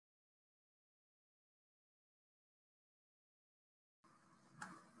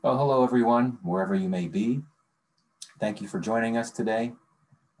Well, hello everyone, wherever you may be. Thank you for joining us today.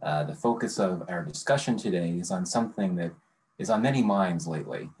 The focus of our discussion today is on something that is on many minds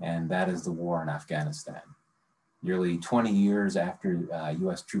lately, and that is the war in Afghanistan. Nearly 20 years after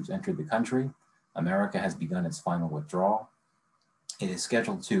U.S. troops entered the country, America has begun its final withdrawal. It is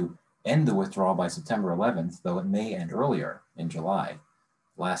scheduled to end the withdrawal by September 11th, though it may end earlier in July.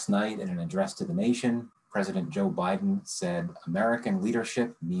 Last night, in an address to the nation, President Joe Biden said American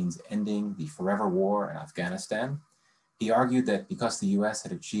leadership means ending the forever war in Afghanistan. He argued that because the U.S.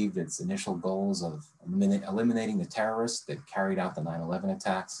 had achieved its initial goals of eliminating the terrorists that carried out the 9/11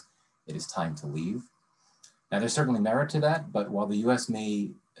 attacks, it is time to leave. Now, there's certainly merit to that, but while the U.S.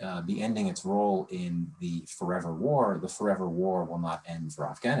 may be ending its role in the forever war will not end for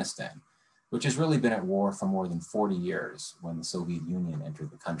Afghanistan, which has really been at war for more than 40 years when the Soviet Union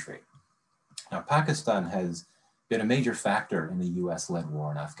entered the country. Now, Pakistan has been a major factor in the US-led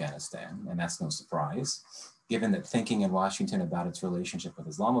war in Afghanistan, and that's no surprise, given that thinking in Washington about its relationship with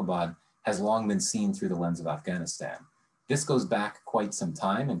Islamabad has long been seen through the lens of Afghanistan. This goes back quite some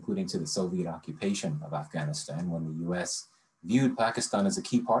time, including to the Soviet occupation of Afghanistan, when the US viewed Pakistan as a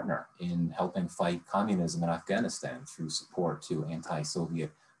key partner in helping fight communism in Afghanistan through support to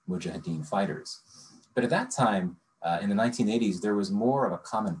anti-Soviet Mujahideen fighters. But at that time, in the 1980s, there was more of a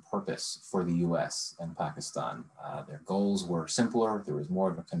common purpose for the US and Pakistan. Their goals were simpler, there was more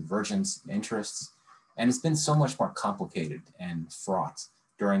of a convergence in interests, and it's been so much more complicated and fraught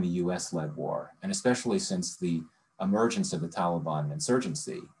during the US-led war, and especially since the emergence of the Taliban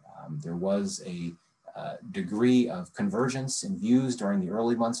insurgency. There was a degree of convergence in views during the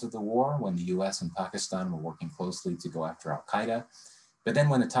early months of the war when the US and Pakistan were working closely to go after al-Qaeda. But then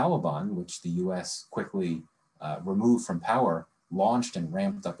when the Taliban, which the US quickly removed from power, launched and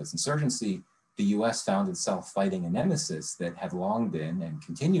ramped up its insurgency, the US found itself fighting a nemesis that had long been and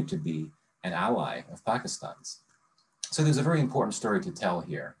continued to be an ally of Pakistan's. So there's a very important story to tell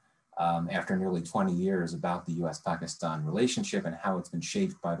here after nearly 20 years about the US-Pakistan relationship and how it's been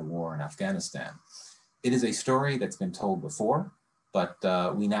shaped by the war in Afghanistan. It is a story that's been told before, but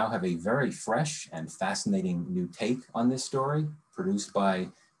we now have a very fresh and fascinating new take on this story, produced by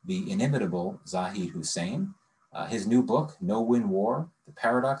the inimitable Zahid Hussain. His new book, No-Win War, The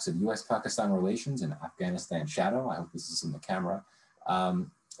Paradox of U.S.-Pakistan Relations in Afghanistan Shadow, I hope this is in the camera,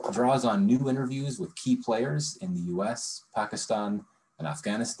 draws on new interviews with key players in the U.S., Pakistan, and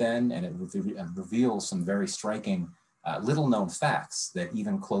Afghanistan, and it reveals some very striking little-known facts that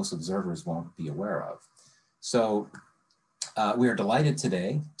even close observers won't be aware of. So we are delighted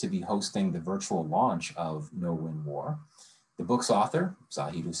today to be hosting the virtual launch of No-Win War. The book's author,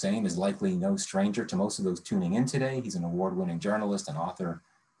 Zahid Hussain, is likely no stranger to most of those tuning in today. He's an award-winning journalist and author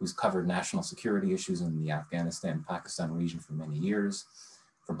who's covered national security issues in the Afghanistan-Pakistan region for many years.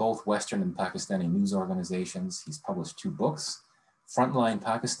 For both Western and Pakistani news organizations, he's published 2 books, Frontline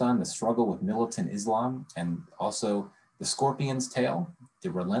Pakistan, The Struggle with Militant Islam, and also The Scorpion's Tale,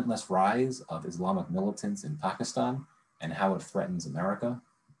 The Relentless Rise of Islamic Militants in Pakistan and How It Threatens America.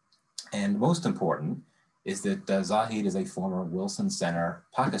 And most important is that Zahid is a former Wilson Center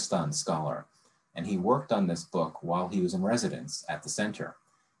Pakistan scholar, and he worked on this book while he was in residence at the center.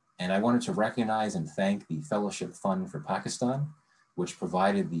 And I wanted to recognize and thank the Fellowship Fund for Pakistan, which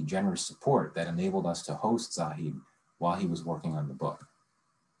provided the generous support that enabled us to host Zahid while he was working on the book.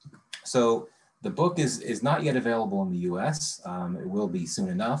 So the book is not yet available in the US. It will be soon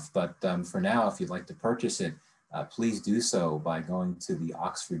enough, but for now, if you'd like to purchase it, please do so by going to the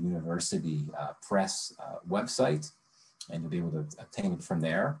Oxford University Press website, and you'll be able to obtain it from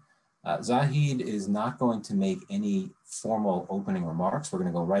there. Zahid is not going to make any formal opening remarks. We're going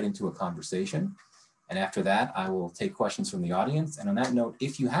to go right into a conversation. And after that, I will take questions from the audience. And on that note,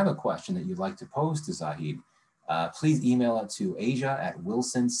 if you have a question that you'd like to pose to Zahid, please email it to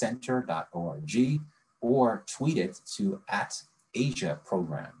asia@wilsoncenter.org or tweet it to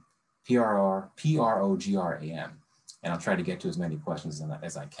 @AsiaProgram. P-R-O-G-R-A-M. And I'll try to get to as many questions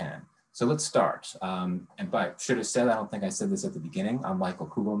as I can. So let's start. And I should have said, I don't think I said this at the beginning. I'm Michael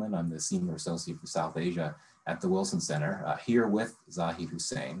Kugelman. I'm the Senior Associate for South Asia at the Wilson Center, here with Zahid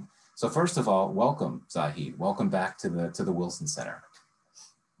Hussain. So first of all, welcome, Zahid. Welcome back to the Wilson Center.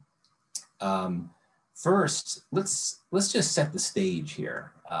 First, let's just set the stage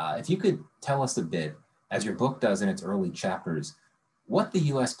here. If you could tell us a bit, as your book does in its early chapters, what the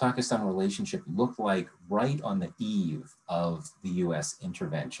US-Pakistan relationship looked like right on the eve of the US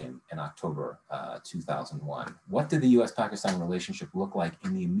intervention in October 2001. What did the US-Pakistan relationship look like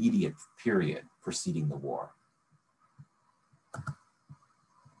in the immediate period preceding the war?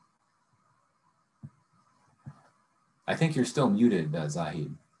 I think you're still muted,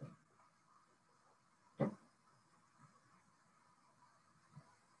 Zahid.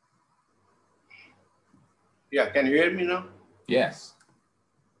 Yeah, can you hear me now? Yes.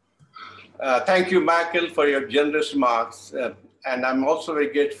 Thank you, Michael, for your generous remarks. And I'm also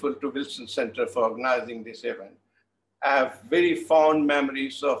very grateful to Wilson Center for organizing this event. I have very fond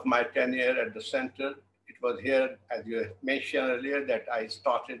memories of my tenure at the center. It was here, as you mentioned earlier, that I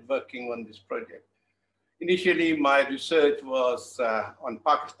started working on this project. Initially, my research was on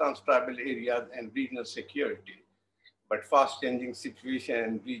Pakistan's tribal areas and regional security, but fast-changing situation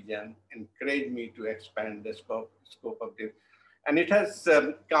in region encouraged me to expand the scope of this. And it has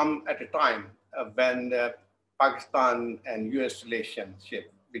come at a time when Pakistan and US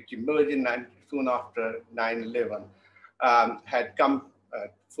relationship, which emerged soon after 9/11, had come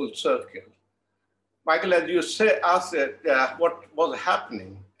full circle. Michael, as you asked what was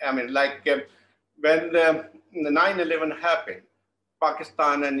happening, I mean, like when the 9/11 happened,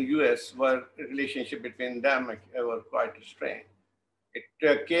 Pakistan and US relationship between them were quite strained.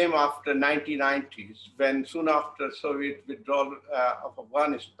 It came after 1990s, when soon after Soviet withdrawal of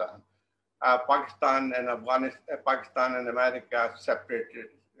Afghanistan, Pakistan and America separated,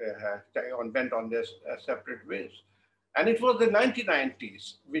 went on their separate ways. And it was the 1990s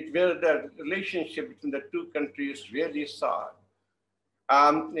where the relationship between the two countries really soured.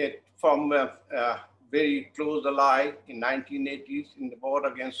 From very close ally in 1980s in the war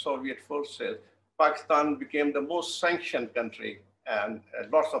against Soviet forces, Pakistan became the most sanctioned country, and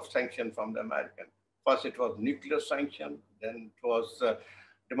lots of sanction from the American. First it was nuclear sanction, then it was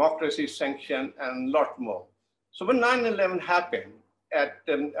democracy sanction, and a lot more. So when 9/11 happened,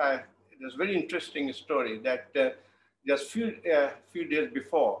 there's a very interesting story that just few days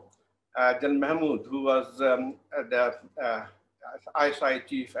before, General Mahmood, who was the ISI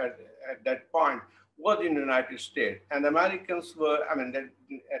chief at that point, was in the United States. And the Americans were, I mean, the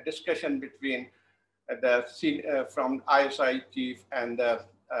discussion between from ISI chief and the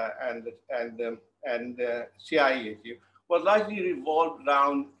CIA chief was largely revolved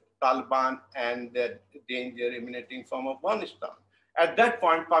around Taliban and the danger emanating from Afghanistan. At that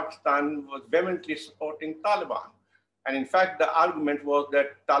point, Pakistan was vehemently supporting Taliban. And in fact, the argument was that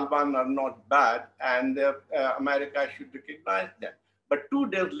Taliban are not bad and America should recognize them. But 2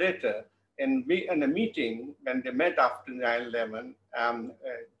 days later, in a meeting, when they met after 9/11,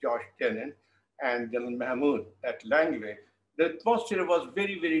 George Tenet and General Mahmood at Langley, the atmosphere was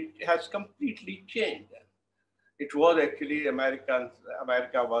has completely changed. It was actually America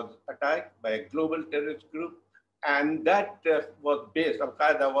was attacked by a global terrorist group, and that was based,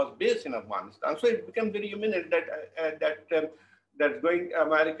 al-Qaeda was based in Afghanistan. So it became very imminent that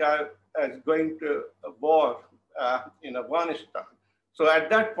America is going to war in Afghanistan. So at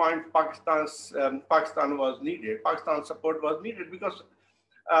that point, Pakistan was needed. Pakistan's support was needed because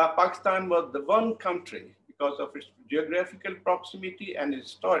Pakistan was the one country, because of its geographical proximity and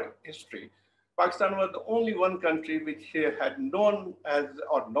its history. Pakistan was the only one country which had known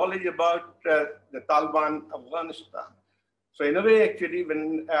or knowledge about the Taliban Afghanistan. So in a way, actually, when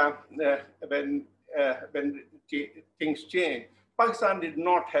things changed, Pakistan did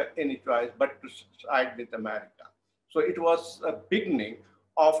not have any choice but to side with America. So it was a beginning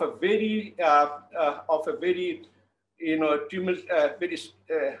of a very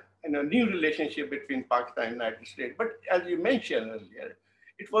new relationship between Pakistan and the United States. But as you mentioned earlier,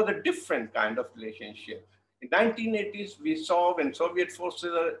 it was a different kind of relationship. In 1980s, we saw when Soviet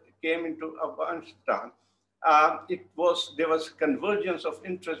forces came into Afghanistan, there was convergence of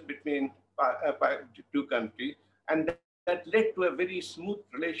interest between the two countries, and that led to a very smooth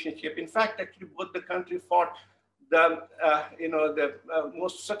relationship. In fact, actually, both the countries fought the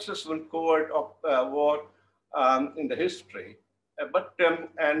most successful covert war in the history.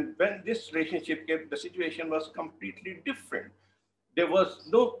 And when this relationship came, the situation was completely different. There was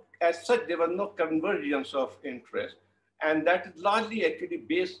no convergence of interest. And that is largely actually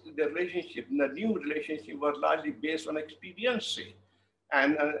based, the new relationship was largely based on expediency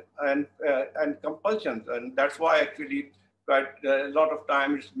and compulsions. And that's why actually quite a lot of time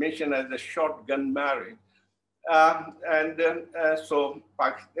it's mentioned as a shotgun marriage. So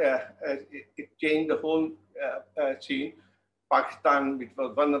it changed the whole scene. Pakistan, which was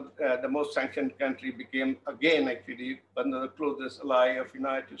one of the most sanctioned country, became again actually one of the closest ally of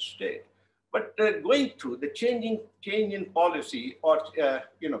United States. But going through the change in policy, or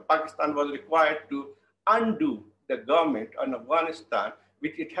Pakistan was required to undo the government in Afghanistan,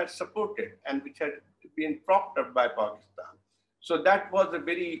 which it had supported and which had been propped up by Pakistan. So that was a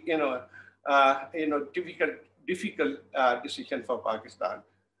very difficult decision for Pakistan,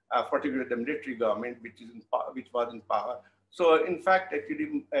 particularly the military government, which was in power. So in fact, actually,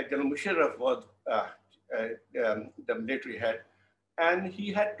 General Musharraf was the military head, and he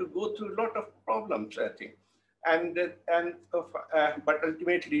had to go through a lot of problems, I think. But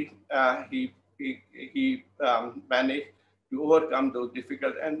ultimately he managed to overcome those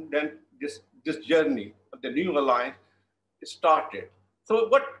difficult, and then this journey of the new alliance started. So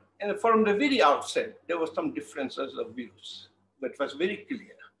what, and from the very outset, there were some differences of views, but it was very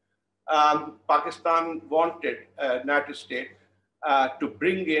clear. Pakistan wanted United States to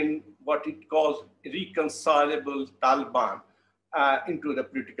bring in what it calls reconcilable Taliban into the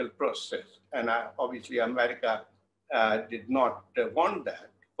political process. And obviously America did not want that.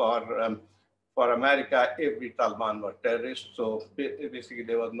 For America, every Taliban was terrorist, so basically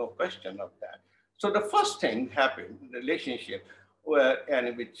there was no question of that. So the first thing happened, the relationship,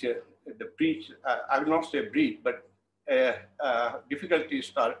 and which the breach, I will not say breach, but difficulties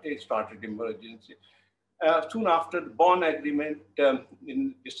started emerging. Soon after the Bonn Agreement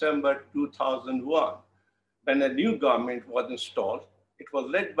in December 2001, when a new government was installed, it was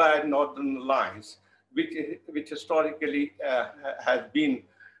led by Northern Alliance, which historically has been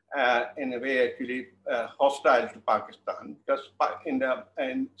in a way actually hostile to Pakistan, because in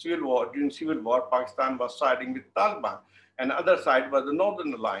civil war, during civil war, Pakistan was siding with Taliban, and the other side was the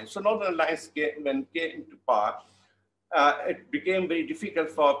Northern Alliance. So Northern Alliance came into power, it became very difficult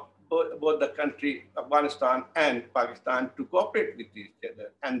for both the country, Afghanistan and Pakistan, to cooperate with each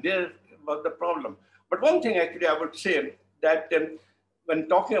other. And there was the problem. But one thing actually I would say that when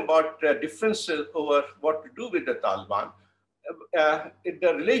talking about differences over what to do with the Taliban,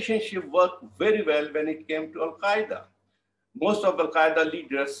 the relationship worked very well when it came to al-Qaeda. Most of al-Qaeda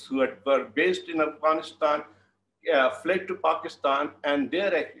leaders who were based in Afghanistan fled to Pakistan, and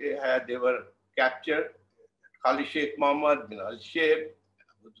there they were captured. Khalid Sheikh Mohammed, bin al-Sheikh,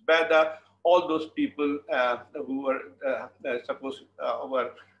 Bada, all those people who were supposed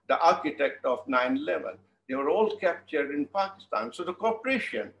were the architect of 9/11. They were all captured in Pakistan. So the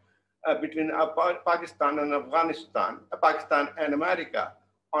cooperation between Pakistan and Afghanistan, Pakistan and America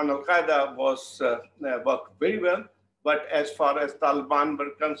on al-Qaeda was worked very well. But as far as Taliban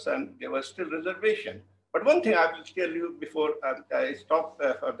were concerned, there was still reservation. But one thing I will tell you before I stop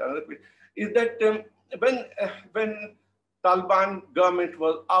for the other bit is that when Taliban government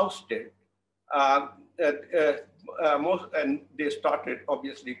was ousted, and they started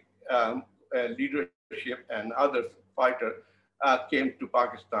obviously leadership and other fighters came to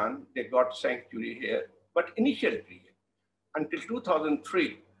Pakistan. They got sanctuary here. But initially, until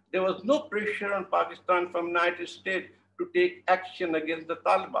 2003, there was no pressure on Pakistan from United States to take action against the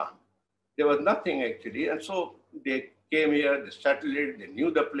Taliban. There was nothing actually. And so they came here, they settled it, they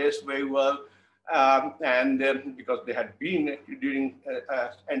knew the place very well. Because they had been during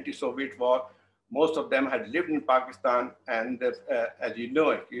anti-Soviet war, most of them had lived in Pakistan. And as you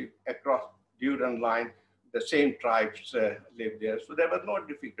know, across Durand line, the same tribes lived there. So there was no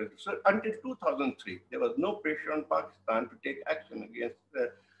difficulty. So until 2003, there was no pressure on Pakistan to take action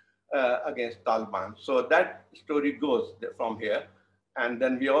against Taliban. So that story goes from here. And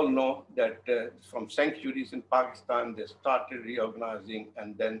then we all know that from sanctuaries in Pakistan, they started reorganizing,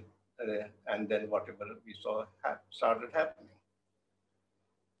 and then whatever we saw started happening.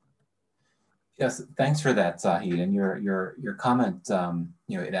 Yes, thanks for that, Zahid. And your comment,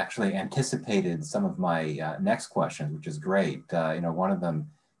 it actually anticipated some of my next questions, which is great. One of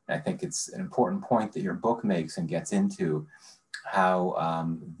them, I think it's an important point that your book makes and gets into how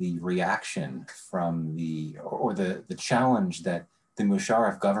the reaction from the challenge that the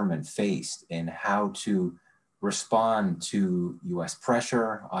Musharraf government faced in how to respond to U.S.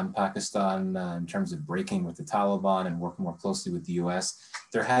 pressure on Pakistan in terms of breaking with the Taliban and working more closely with the U.S.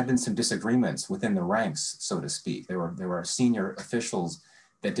 There had been some disagreements within the ranks, so to speak. There were senior officials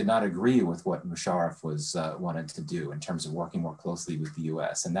that did not agree with what Musharraf was wanted to do in terms of working more closely with the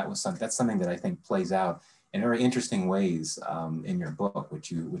U.S. And that's something that I think plays out in very interesting ways in your book,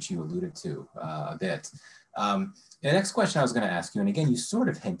 which you alluded to a bit. The next question I was going to ask you, and again, you sort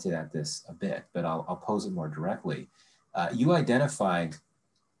of hinted at this a bit, but I'll pose it more directly. You identified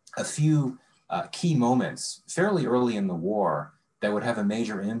a few key moments fairly early in the war that would have a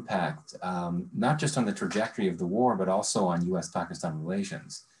major impact, not just on the trajectory of the war, but also on U.S.-Pakistan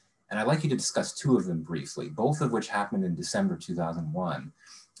relations. And I'd like you to discuss two of them briefly, both of which happened in December 2001.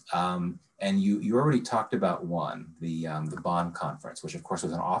 And you already talked about one, the Bonn Conference, which of course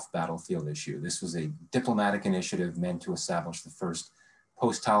was an off-battlefield issue. This was a diplomatic initiative meant to establish the first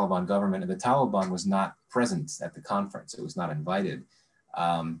post-Taliban government, and the Taliban was not present at the conference. It was not invited.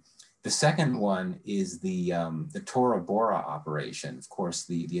 The second one is the Tora Bora operation. Of course,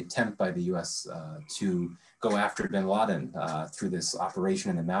 the attempt by the US to go after bin Laden through this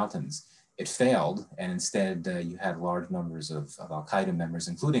operation in the mountains. It failed, and instead you had large numbers of al-Qaeda members,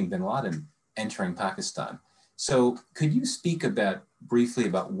 including bin Laden, entering Pakistan. So could you speak briefly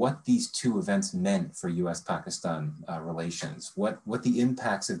about what these two events meant for U.S.-Pakistan relations? What the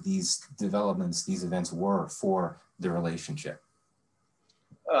impacts of these developments, these events were for the relationship?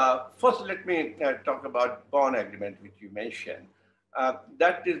 First, let me talk about Bonn Agreement, which you mentioned.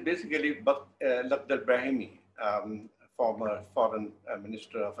 That is basically Lakhdar Brahimi, former foreign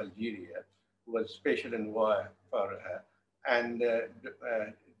minister of Algeria, who was special envoy for her, and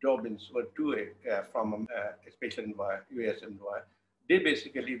Dobbins were two from a special envoy, U.S. envoy. They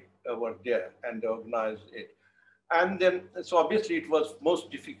basically were there and they organized it. And then, so obviously it was most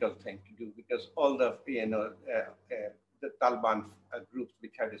difficult thing to do because all the, the Taliban groups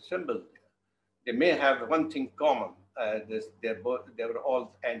which had assembled there, they may have one thing common. They were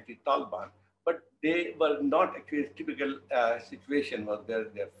all anti-Taliban, but they were not actually a typical situation. Was their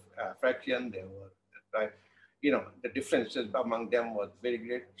faction? They were, the differences among them was very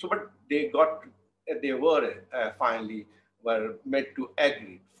great. So, but they were finally were made to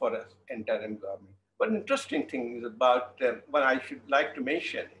agree for an interim government. But an interesting thing is about what I should like to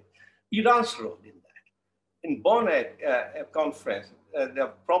mention Iran's role in that. In Bonn conference,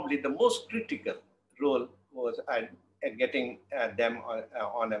 probably the most critical role was getting them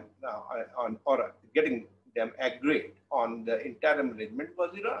getting them agreed on the interim arrangement was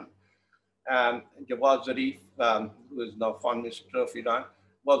Iran. Jawad Zarif, who is now foreign minister of Iran,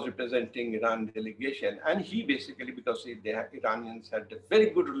 was representing Iran delegation. And he basically, because the Iranians had very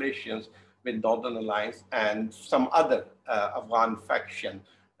good relations with Northern Alliance and some other Afghan faction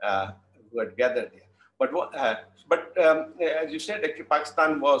who had gathered there. But as you said, actually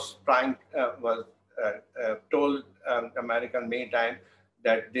Pakistan was told American Maytime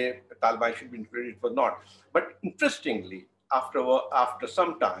that the Taliban should be included. It was not. But interestingly, after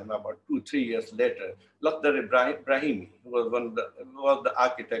some time, about 2-3 years later, Lakhdar Brahimi, who was the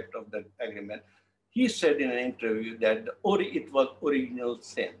architect of the agreement, he said in an interview that it was original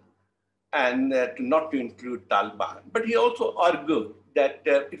sin and not to include Taliban. But he also argued that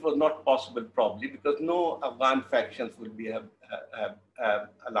it was not possible probably because no Afghan factions would be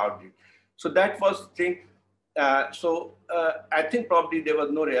allowed it. So that was the thing. I think probably there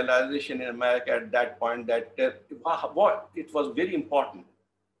was no realization in America at that point that what it was very important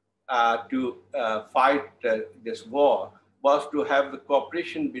to fight this war was to have the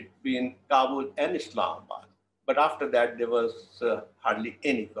cooperation between Kabul and Islamabad. But after that, there was hardly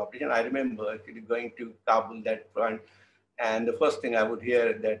any cooperation. I remember actually going to Kabul that point, and the first thing I would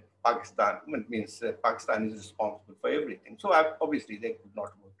hear that Pakistan is responsible for everything. So obviously they could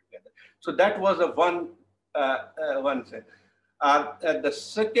not work together. So that was one thing. The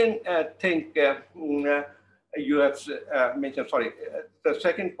second thing you have mentioned, sorry, the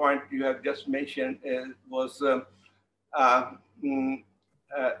second point you have just mentioned was,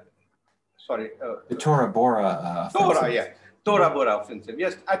 sorry. The Tora Bora offensive. Tora Bora offensive.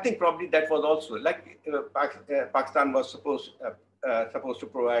 Yes, I think probably that was also, like Pakistan was supposed to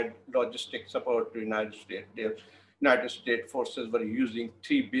provide logistic support to the United States. The United States forces were using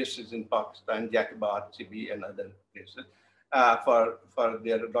 3 bases in Pakistan, Jacobabad, Sibi, and other places for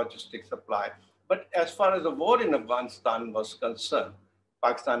their logistic supply. But as far as the war in Afghanistan was concerned,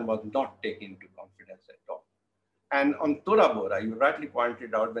 Pakistan was not taken into confidence at all. And on Tora Bora, you rightly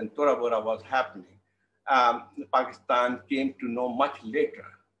pointed out when Tora Bora was happening, Pakistan came to know much later.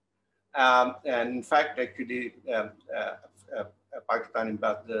 And in fact, actually, Pakistan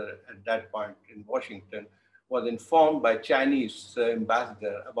ambassador at that point in Washington was informed by Chinese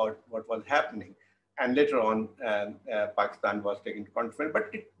ambassador about what was happening. And later on, Pakistan was taken to confidence, but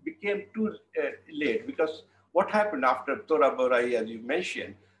it became too late because what happened after Tora Bora, as you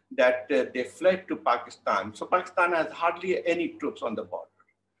mentioned, that they fled to Pakistan. So Pakistan has hardly any troops on the border.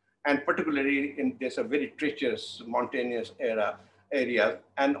 And particularly in this very treacherous, mountainous areas,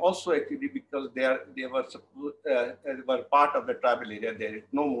 and also actually because they were part of the tribal area. There is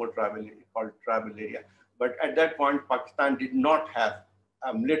no more tribal called tribal area. But at that point, Pakistan did not have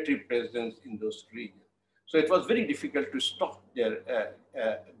a military presence in those regions. So it was very difficult to stop their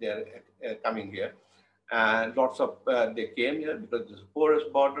coming here. And lots of, they came here because it's a porous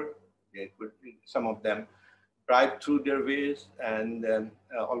border. They could, some of them drive through their ways, and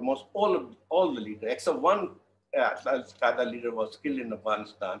almost all the leaders, except one al-Qaeda leader was killed in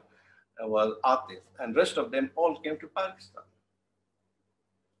Afghanistan, was Atif, and rest of them all came to Pakistan.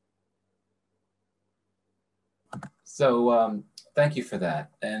 So thank you for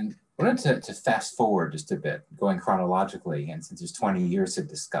that. And I wanted to fast forward just a bit, going chronologically, and since there's 20 years to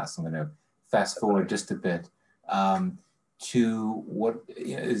discuss, I'm going to fast forward just a bit to what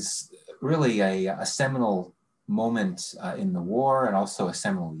is really a seminal moment in the war, and also a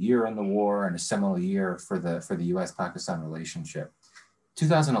seminal year in the war, and a seminal year for the U.S.-Pakistan relationship.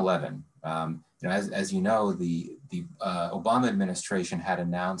 2011, as you know, the Obama administration had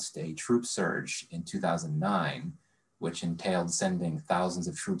announced a troop surge in 2009, which entailed sending thousands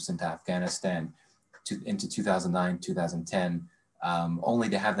of troops into Afghanistan into 2009, 2010, only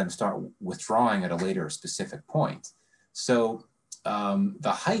to have them start withdrawing at a later specific point. So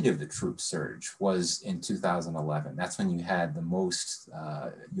the height of the troop surge was in 2011. That's when you had the most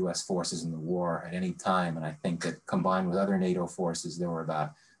US forces in the war at any time. And I think that combined with other NATO forces, there were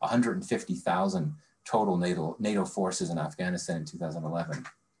about 150,000 total NATO forces in Afghanistan in 2011.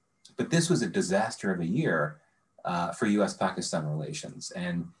 But this was a disaster of a year for US-Pakistan relations.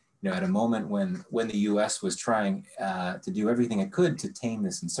 And at a moment when the US was trying to do everything it could to tame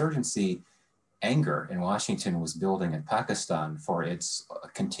this insurgency, anger in Washington was building in Pakistan for its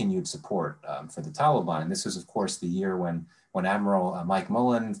continued support for the Taliban. And this was, of course, the year when Admiral Mike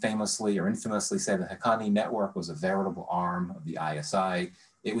Mullen famously or infamously said the Haqqani network was a veritable arm of the ISI.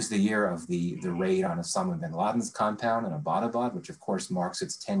 It was the year of the raid on Osama bin Laden's compound in Abbottabad, which of course marks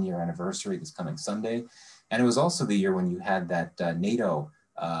its 10-year anniversary this coming Sunday. And it was also the year when you had that NATO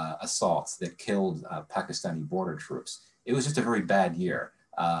assault that killed Pakistani border troops. It was just a very bad year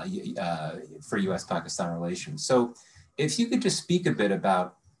for U.S.-Pakistan relations. So if you could just speak a bit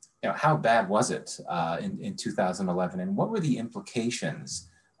about how bad was it in 2011, and what were the implications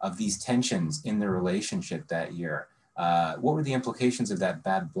of these tensions in the relationship that year? What were the implications of that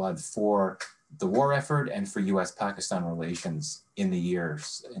bad blood for the war effort and for U.S.-Pakistan relations in the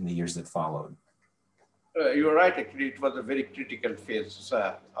years that followed? You're right, actually, it was a very critical phase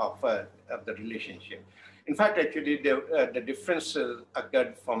of the relationship. In fact, actually, the differences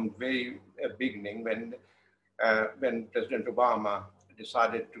occurred from very beginning when President Obama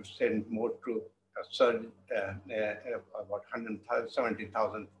decided to send more troops, a surge, about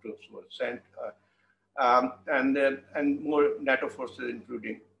 170,000 troops were sent, and more NATO forces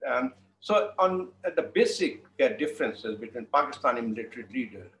including. So on the basic differences between Pakistani military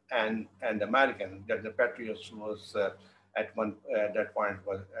leader and American, that the Patriots was at that point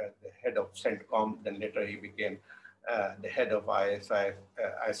was the head of CENTCOM, then later he became the head of ISF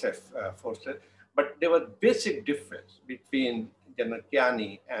forces. But there was basic difference between General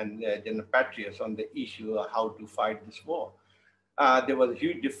Kiani and General Patriots on the issue of how to fight this war. There was a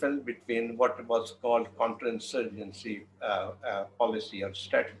huge difference between what was called counterinsurgency policy or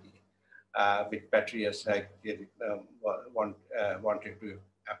strategy, which Patriots wanted to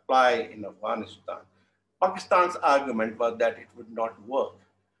apply in Afghanistan. Pakistan's argument was that it would not work.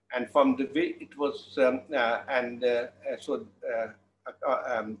 And from the way it was, General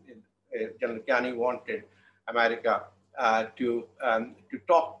Kiani wanted America to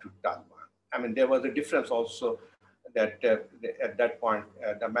talk to Taliban. I mean, there was a difference also that at that point,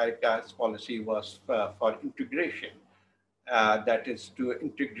 America's policy was for integration. That is to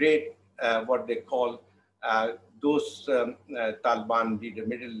integrate what they call those Taliban leaders,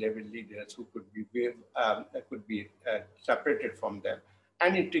 middle-level leaders who could be separated from them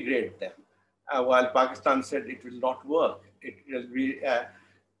and integrate them. While Pakistan said it will not work, it will be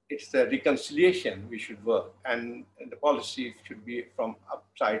it's a reconciliation we should work, and the policy should be from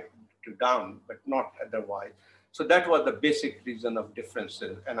upside to down, but not otherwise. So that was the basic reason of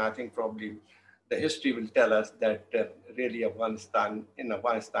differences, and I think probably the history will tell us that really in Afghanistan,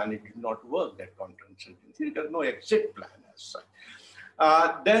 it did not work, that counterinsurgency. There was no exit plan as such.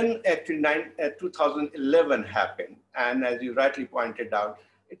 Then actually 2011 happened. And as you rightly pointed out,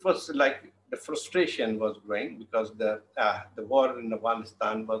 it was like the frustration was growing because the war in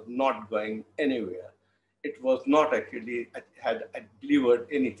Afghanistan was not going anywhere. It was not actually had delivered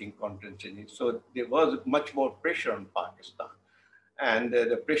anything counterinsurgency. So there was much more pressure on Pakistan. And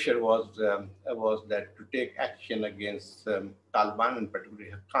the pressure was that to take action against Taliban, and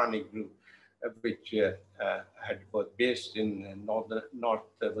particularly Haqqani group, which was based in North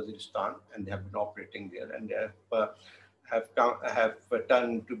Waziristan, and they have been operating there, and they have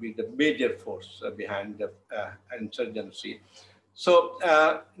turned to be the major force behind the insurgency. So,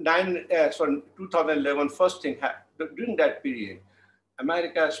 2011, first thing during that period,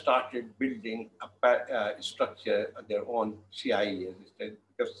 America started building a structure of their own CIA,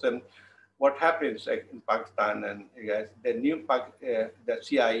 because what happens in Pakistan and the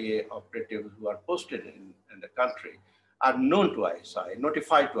CIA operatives who are posted in the country are known to ISI,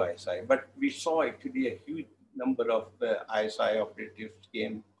 notified to ISI, but we saw actually a huge number of ISI operatives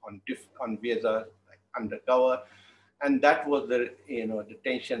came on visa, like undercover, and that was the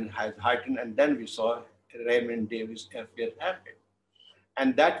tension has heightened, and then we saw Raymond Davis affair happen.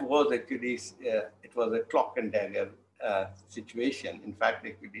 And that was actually, it was a clock and dagger situation. In fact,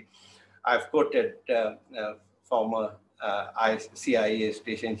 actually, I've quoted former CIA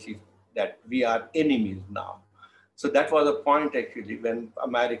station chief that we are enemies now. So that was a point actually when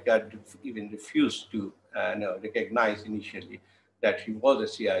America even refused to recognize initially that he was a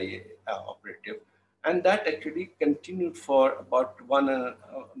CIA operative. And that actually continued for about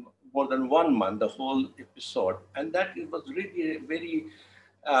more than 1 month, the whole episode. And that it was really a very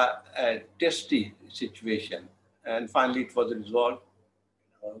testy situation. And finally it was resolved.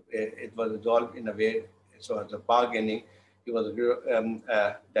 It was resolved in a way, so as a bargaining, it was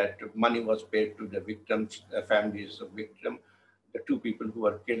that money was paid to the victims, families of victims, the 2 people who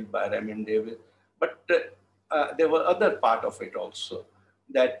were killed by Raymond Davis. But there were other part of it also,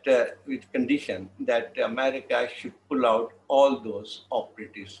 that with condition that America should pull out all those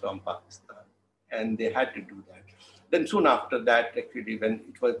operatives from Pakistan, and they had to do that. Then soon after that, actually, when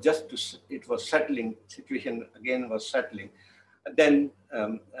it was settling, situation again was settling, then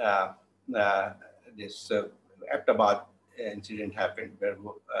this Abbottabad incident happened where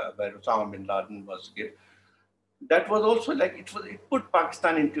Osama bin Laden was killed. That was also like, it put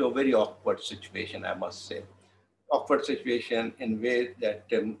Pakistan into a very awkward situation, I must say. Awkward situation in ways that,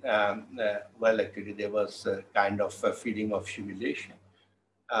 well, actually there was a kind of a feeling of humiliation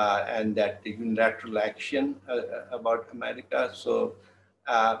and that unilateral action about America. So,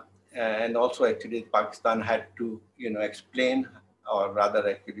 and also actually Pakistan had to, explain, or rather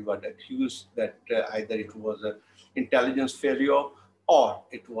actually what accused that either it was an intelligence failure or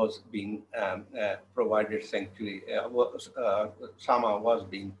it was being provided sanctuary, Sama was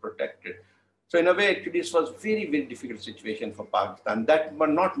being protected. So in a way, actually, this was very, very difficult situation for Pakistan. That were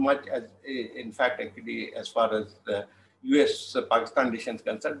not much as, in fact, actually, as far as the U.S. Pakistan relations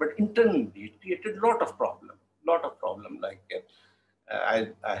concerned, but internally it created a lot of problem. Like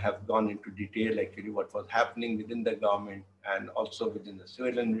I have gone into detail actually what was happening within the government and also within the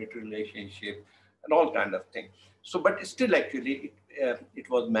civil and military relationship and all kind of things. So, but still actually it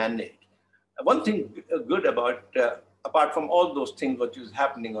was managed. One thing good about, apart from all those things what was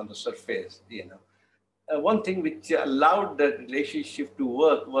happening on the surface, one thing which allowed the relationship to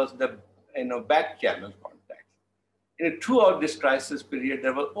work was the back channel contacts. Throughout this crisis period,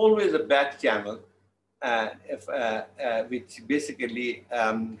 there was always a back channel which basically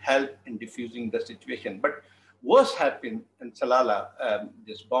helped in diffusing the situation. But worse happened in Salalah,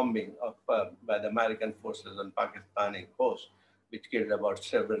 this bombing of, by the American forces on Pakistani coast, which killed about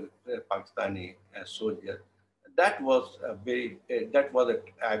several Pakistani soldiers. That was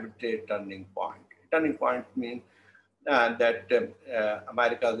I would say, turning point. Turning point means that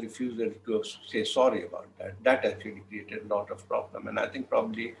America's refusal to say sorry about that. That actually created a lot of problem. And I think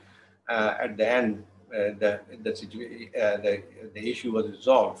probably at the end, the issue was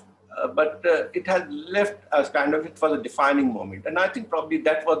resolved. But it has left us kind of, it was a defining moment. And I think probably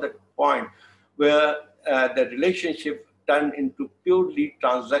that was the point where the relationship turned into purely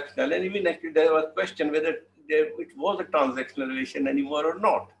transactional. And even actually there was a question whether it was a transactional relation anymore or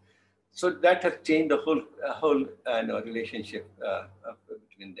not. So that has changed the whole relationship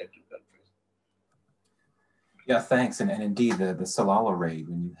between the 2 countries. Yeah, thanks. And indeed, the Salalah raid,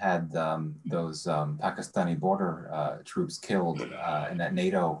 when you had those Pakistani border troops killed in that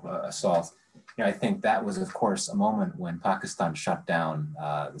NATO assault, I think that was, of course, a moment when Pakistan shut down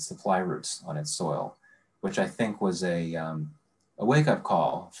the supply routes on its soil, which I think was a wake-up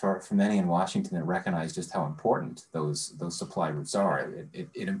call for many in Washington that recognized just how important those supply routes are. It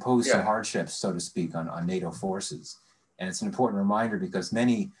imposed some hardships, so to speak, on NATO forces. And it's an important reminder because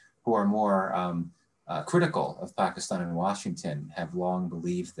many who are more critical of Pakistan and Washington have long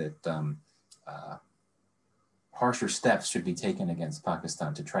believed that harsher steps should be taken against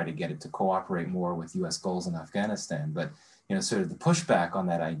Pakistan to try to get it to cooperate more with U.S. goals in Afghanistan. But sort of the pushback on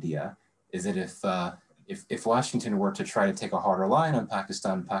that idea is that if Washington were to try to take a harder line on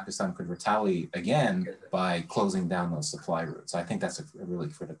Pakistan, Pakistan could retaliate again by closing down those supply routes. I think that's a really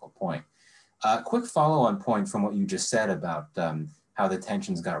critical point. Quick follow-on point from what you just said about how the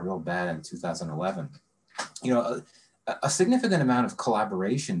tensions got real bad in 2011. A significant amount of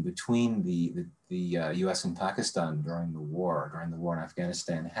collaboration between the U.S. and Pakistan during the war in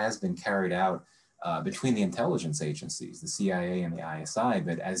Afghanistan has been carried out between the intelligence agencies, the CIA and the ISI.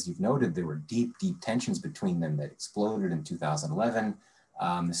 But as you've noted, there were deep, deep tensions between them that exploded in 2011,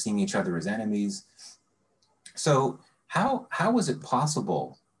 seeing each other as enemies. So how was it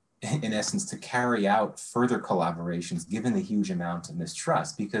possible, in essence, to carry out further collaborations given the huge amount of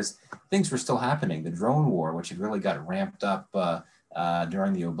mistrust? Because things were still happening. The drone war, which had really got ramped up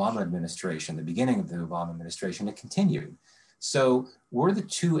during the Obama administration, the beginning of the Obama administration, it continued. So were the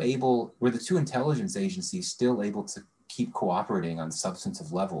two intelligence agencies still able to keep cooperating on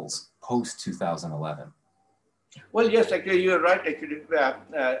substantive levels post 2011? Well, yes, actually, you're right. Actually,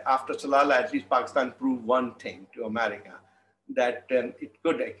 after Salala, at least Pakistan proved one thing to America, that it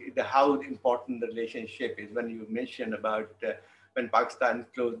could, how important the relationship is. When you mentioned about when Pakistan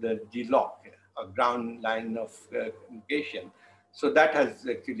closed the G-lock, a ground line of communication. So that has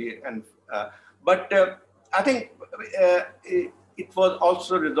actually, but I think it was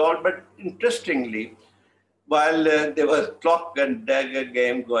also resolved, but interestingly, while there was clock and dagger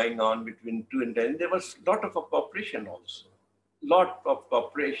game going on between two and ten, there was a lot of cooperation also. Lot of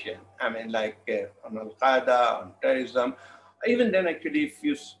cooperation. I mean, like on al-Qaeda, on terrorism. Even then, actually, if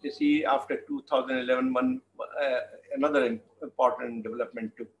you see after 2011, another important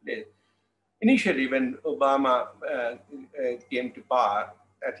development took place. Initially, when Obama came to power,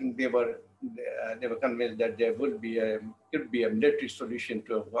 I think they were convinced that there could be a military solution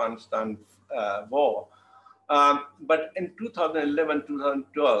to Afghanistan war. But in 2011,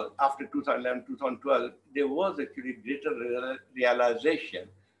 2012, after 2011, 2012, there was actually greater realization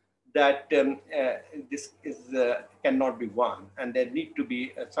that this cannot be won, and there need to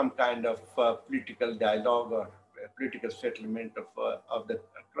be some kind of political dialogue or political settlement of the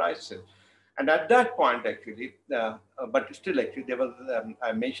crisis. And at that point, actually, but still, actually, there was,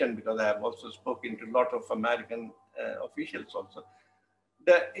 I mentioned because I have also spoken to a lot of American officials also,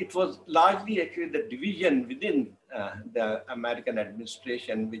 that it was largely actually the division within the American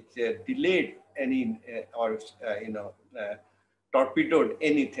administration which delayed any torpedoed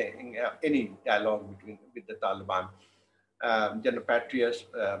anything, any dialogue with the Taliban. General Petraeus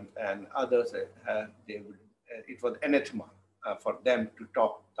and others, it was anathema for them to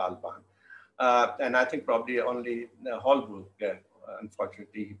talk Taliban. And I think probably only Holbrooke,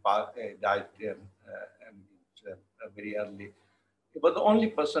 unfortunately, he died very early. He was the only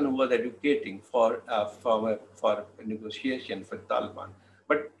person who was advocating for negotiation for Taliban.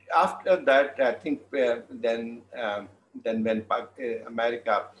 But after that, I think then when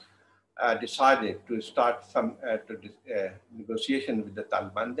America decided to start some negotiation with the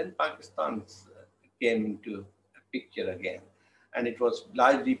Taliban, then Pakistan came into a picture again. And it was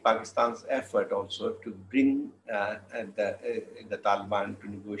largely Pakistan's effort also to bring the Taliban to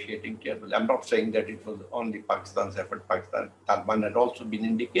negotiating table. I'm not saying that it was only Pakistan's effort. Taliban had also been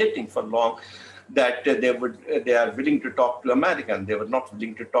indicating for long that they are willing to talk to Americans. They were not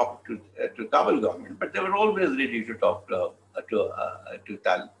willing to talk to Kabul government, but they were always ready to talk to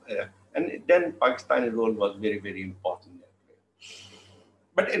Taliban. And then Pakistani role was very, very important.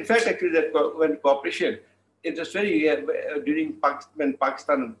 But in fact, actually, when cooperation, it was very, when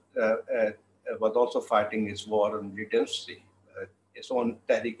Pakistan was also fighting its war on legitimacy, its own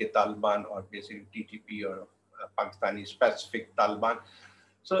Tehrik-e-Taliban, or basically TTP, or Pakistani specific Taliban.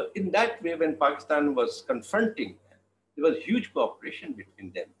 So in that way, when Pakistan was confronting, there was huge cooperation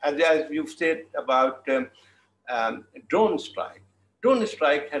between them. As you've said about drone strike. Drone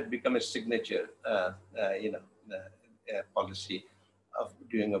strike had become a signature, policy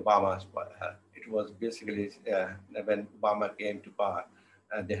during Obama's. It was basically when Obama came to power,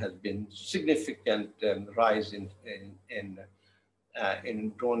 there has been significant rise in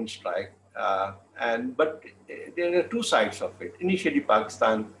drone strike. But there are two sides of it. Initially,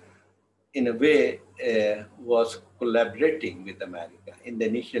 Pakistan, in a way, was collaborating with America in the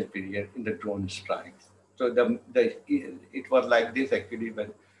initial period in the drone strikes. So it was like this actually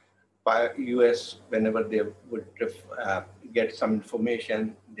when U.S., whenever they would get some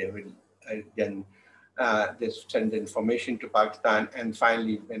information, they will then they send the information to Pakistan, and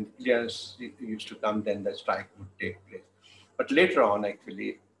finally, when clearance used to come, then the strike would take place. But later on,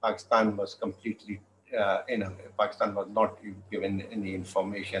 actually, Pakistan was completely, Pakistan was not given any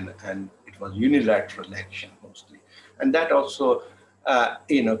information, and it was unilateral action mostly, and that also,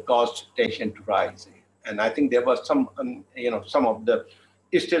 caused tension to rise. And I think there was some, some of the,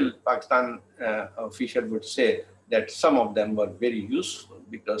 still Pakistan official would say that some of them were very useful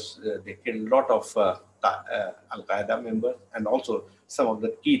because they killed a lot of al-Qaeda members and also some of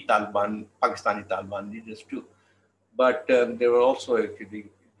the key Pakistani Taliban leaders too. But there were also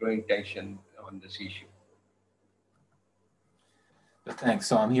actually growing tension on this issue. Thanks.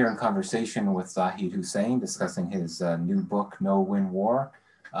 So I'm here in conversation with Zahid Hussain discussing his new book, No Win War.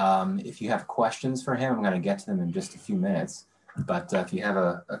 If you have questions for him, I'm going to get to them in just a few minutes. But if you have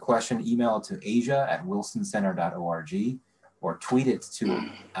a question, email it to asia@wilsoncenter.org or tweet it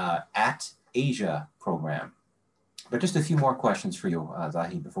to @AsiaProgram. But just a few more questions for you,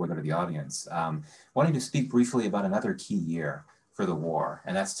 Zahid, before we go to the audience. Wanting to speak briefly about another key year for the war,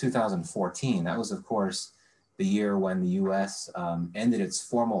 and that's 2014. That was, of course, the year when the U.S. Ended its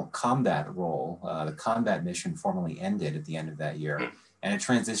formal combat role. The combat mission formally ended at the end of that year, and it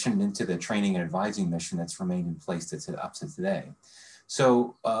transitioned into the training and advising mission that's remained in place up to today.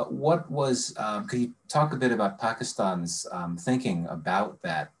 So could you talk a bit about Pakistan's thinking about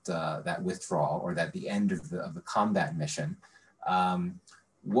that withdrawal, or the end of the combat mission?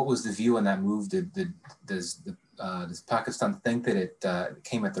 What was the view on that move? Does Pakistan think that it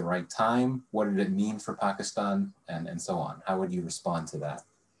came at the right time? What did it mean for Pakistan, and so on? How would you respond to that?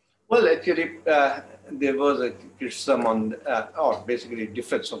 Well, actually, there was a criticism on, or basically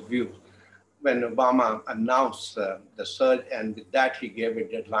difference of views, when Obama announced the surge, and with that he gave a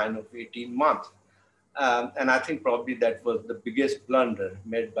deadline of 18 months. And I think probably that was the biggest blunder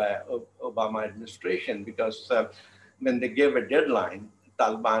made by Obama administration, because when they gave a deadline,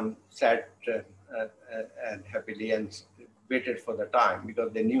 Taliban sat and happily and waited for the time, because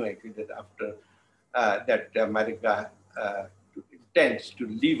they knew actually that after that America intends to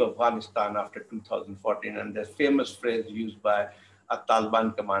leave Afghanistan after 2014. And the famous phrase used by a Taliban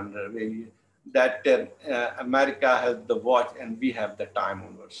commander, that America has the watch and we have the time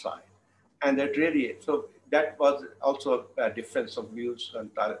on our side. And that really, so that was also a difference of views on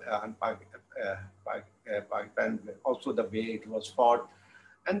Pakistan, also the way it was fought.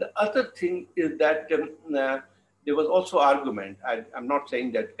 And the other thing is that there was also argument. I'm not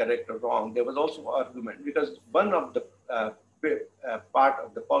saying that correct or wrong. There was also argument, because one of the part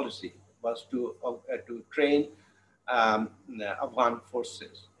of the policy was to train Afghan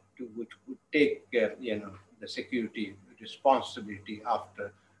forces, which would take the security responsibility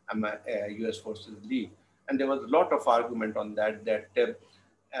after U.S. forces leave. And there was a lot of argument on that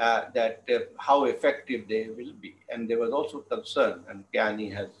how effective they will be. And there was also concern, and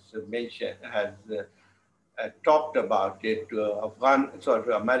Kiani has talked about it to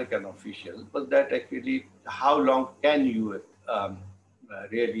American officials, was that actually how long can you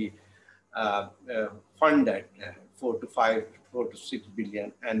really fund that 4 to 6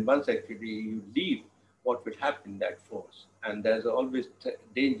 billion, and once actually you leave, what will happen in that force? And there's always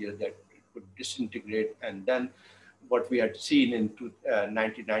danger that it could disintegrate, and then what we had seen in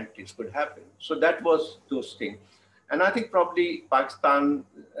 1990s could happen. So that was those things. And I think probably Pakistan's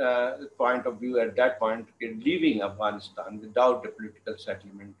point of view at that point, leaving Afghanistan without a political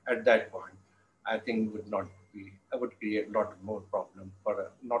settlement at that point, I think would create a lot more problem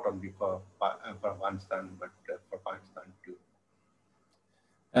for not only for Afghanistan, but for Pakistan too.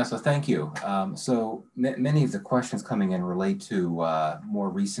 So thank you. So many of the questions coming in relate to more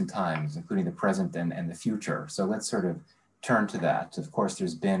recent times, including the present and the future. So let's sort of turn to that. Of course,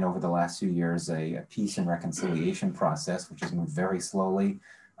 there's been over the last few years a peace and reconciliation process, which has moved very slowly.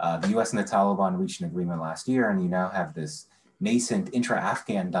 The US and the Taliban reached an agreement last year, and you now have this nascent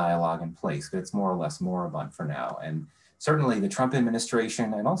intra-Afghan dialogue in place, but it's more or less moribund for now. And certainly the Trump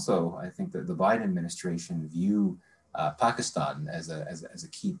administration, and also I think that the Biden administration, view Pakistan as a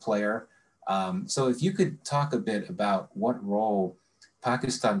key player. So if you could talk a bit about what role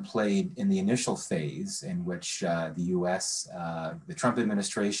Pakistan played in the initial phase in which the US, the Trump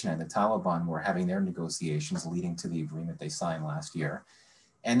administration and the Taliban were having their negotiations leading to the agreement they signed last year.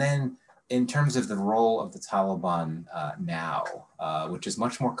 And then in terms of the role of the Taliban now, which is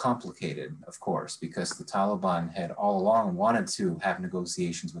much more complicated, of course, because the Taliban had all along wanted to have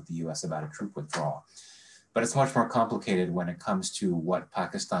negotiations with the US about a troop withdrawal. But it's much more complicated when it comes to what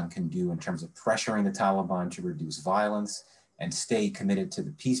Pakistan can do in terms of pressuring the Taliban to reduce violence and stay committed to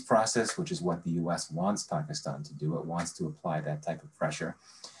the peace process, which is what the US wants Pakistan to do. It wants to apply that type of pressure.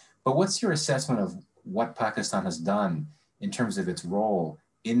 But what's your assessment of what Pakistan has done in terms of its role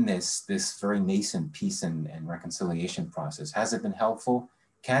in this very nascent peace and reconciliation process? Has it been helpful?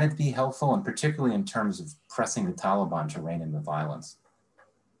 Can it be helpful? And particularly in terms of pressing the Taliban to rein in the violence?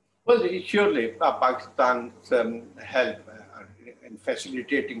 Well, surely Pakistan's help in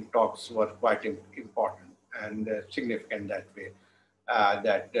facilitating talks were quite important and significant that way,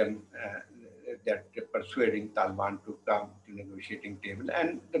 that persuading Taliban to come to negotiating table.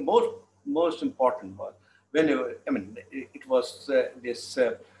 And the most important was whenever, it was this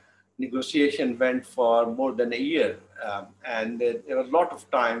negotiation went for more than a year, and there was a lot of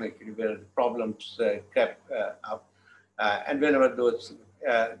time actually where problems kept up, and whenever those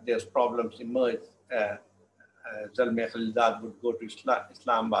problems emerged, Zalmay Khalilzad would go to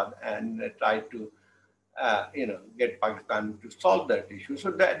Islamabad and try to get Pakistan to solve that issue. So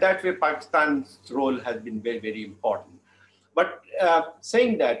that way Pakistan's role has been very, very important. But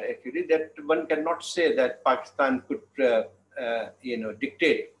saying that, actually, that one cannot say that Pakistan could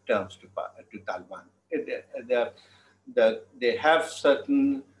dictate terms to Taliban. They have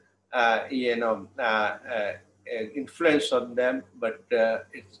certain influence on them, but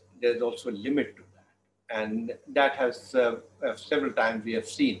there's also a limit to that. And that has several times we have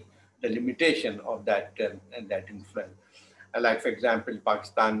seen the limitation of that and that influence. Like, for example,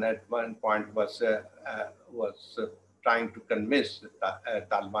 Pakistan at one point was trying to convince the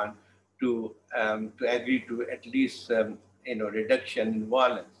Taliban to agree to at least reduction in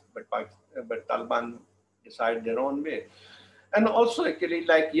violence, but Taliban decided their own way. And also, actually,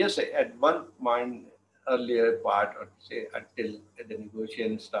 like, yes, at one point earlier part, or say until the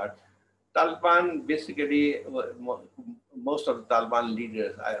negotiation start, Taliban basically, most of the Taliban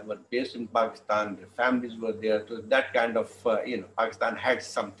leaders were based in Pakistan, their families were there, so that kind of, Pakistan had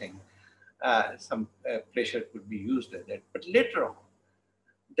something, some pressure could be used at that. But later on,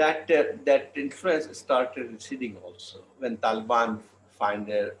 that influence started receding also. When Taliban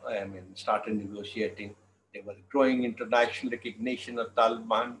started negotiating, there was growing international recognition of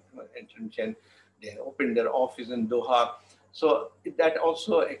Taliban intervention. They opened their office in Doha. So that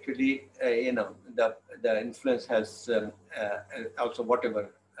also actually, the influence has also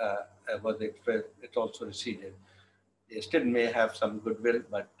whatever was expressed, it also receded. They still may have some goodwill,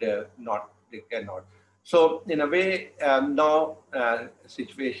 but they cannot. So in a way, now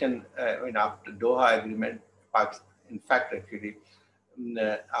situation after Doha agreement, in fact, actually,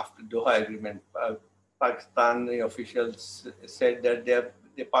 after Doha agreement, Pakistani officials said that their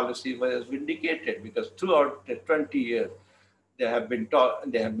policy was vindicated, because throughout the 20 years, they have been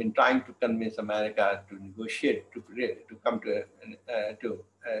trying to convince America to negotiate, to come to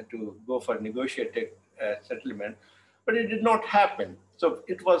go for negotiated settlement, but it did not happen. So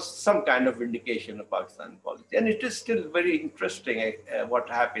it was some kind of vindication of Pakistan policy, and it is still very interesting what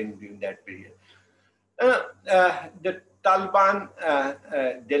happened during that period. The Taliban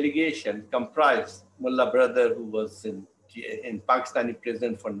delegation comprised Mullah brother, who was in Pakistani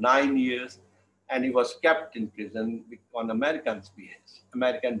prison for 9 years, and he was kept in prison on Americans' behest.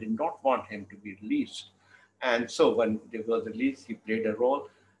 Americans did not want him to be released. And so when he was released, he played a role.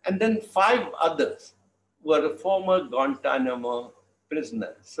 And then 5 others were former Guantanamo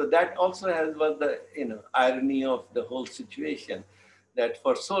prisoners. So that also was the irony of the whole situation, that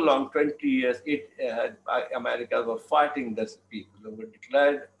for so long, 20 years, America was fighting these people who were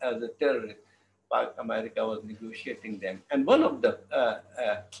declared as a terrorist. America was negotiating them. And one of the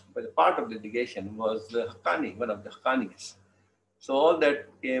part of the delegation was Haqqani, one of the Haqqanis. So all that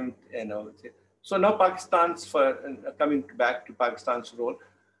came, So now Pakistan's, coming back to Pakistan's role,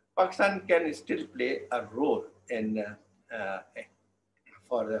 Pakistan can still play a role in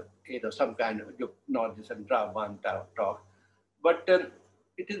for some kind of, not just a drama talk, but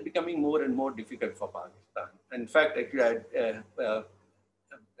it is becoming more and more difficult for Pakistan. In fact, actually,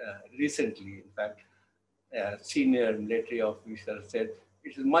 recently, in fact, senior military officer said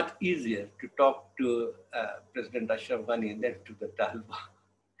it is much easier to talk to President Ashraf Ghani than to the Taliban.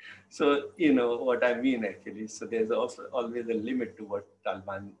 So, what I mean, actually. So there's also always a limit to what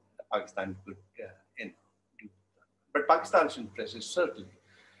Pakistan could do. But Pakistan's interest is certainly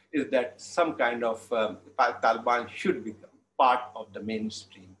that some kind of Taliban should become part of the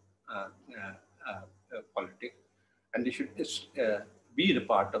mainstream politics, and they should be the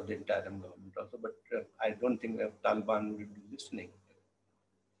part of the interim government also. But I don't think that Taliban will be listening.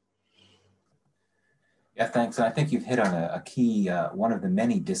 Yeah, thanks. And I think you've hit on a key, one of the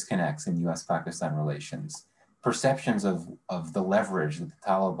many disconnects in U.S.-Pakistan relations. Perceptions of the leverage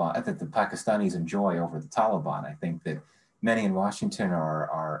that the Pakistanis enjoy over the Taliban. I think that many in Washington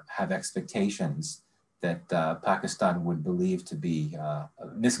have expectations that Pakistan would believe to be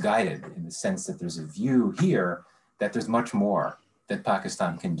misguided, in the sense that there's a view here that there's much more that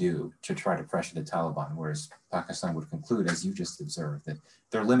Pakistan can do to try to pressure the Taliban, whereas Pakistan would conclude, as you just observed, that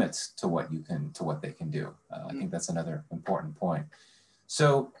there are limits to what they can do. I think that's another important point.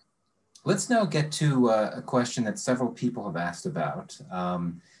 So let's now get to a question that several people have asked about,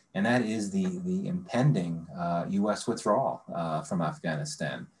 and that is the impending U.S. withdrawal from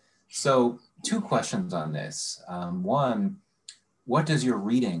Afghanistan. So 2 questions on this. One, what does your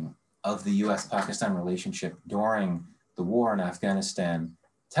reading of the U.S.-Pakistan relationship during the war in Afghanistan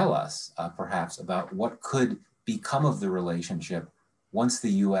tell us, perhaps, about what could become of the relationship once the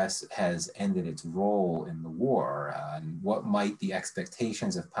U.S. has ended its role in the war? And what might the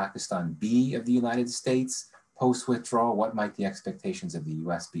expectations of Pakistan be of the United States post-withdrawal? What might the expectations of the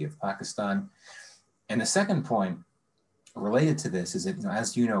U.S. be of Pakistan? And the second point related to this is that,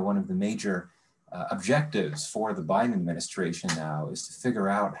 as you know, one of the major objectives for the Biden administration now is to figure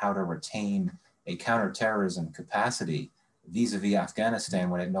out how to retain a counterterrorism capacity vis-a-vis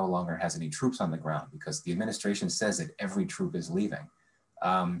Afghanistan when it no longer has any troops on the ground, because the administration says that every troop is leaving.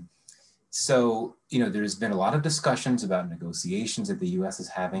 So, there's been a lot of discussions about negotiations that the U.S. is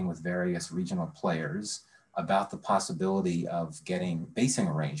having with various regional players about the possibility of getting basing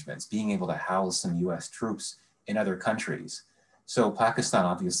arrangements, being able to house some U.S. troops in other countries. So Pakistan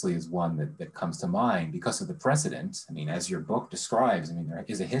obviously is one that comes to mind because of the precedent. I mean, as your book describes, I mean, there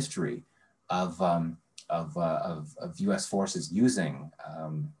is a history of U.S. forces using,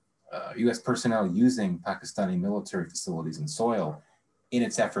 U.S. personnel using Pakistani military facilities and soil in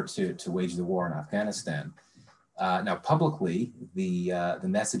its effort to wage the war in Afghanistan. Now, publicly, the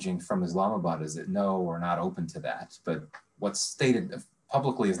messaging from Islamabad is that no, we're not open to that. But what's stated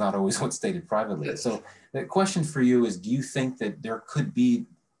publicly is not always what's stated privately. So the question for you is, do you think that there could be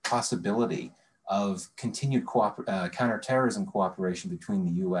possibility of continued counterterrorism cooperation between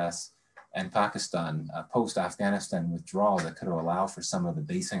the U.S. and Pakistan post-Afghanistan withdrawal that could allow for some of the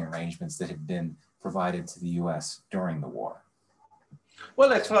basing arrangements that had been provided to the U.S. during the war?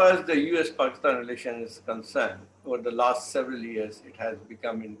 Well, as far as the U.S.-Pakistan relation is concerned, over the last several years, it has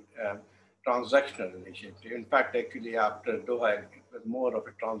become a transactional relationship. In fact, actually, after Doha, it was more of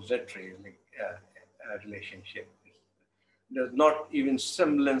a transitory relationship. There's not even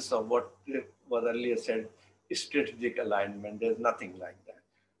semblance of what was earlier said, strategic alignment. There's nothing like that.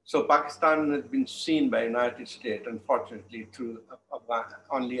 So Pakistan has been seen by the United States, unfortunately, through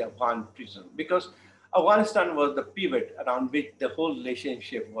only Afghan prism, because Afghanistan was the pivot around which the whole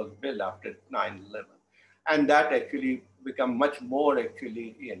relationship was built after 9/11. And that actually become much more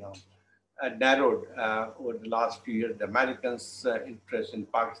narrowed over the last few years. The Americans' interest in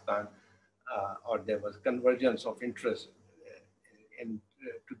Pakistan, or there was convergence of interest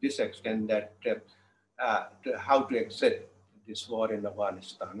to this extent that how to exit this war in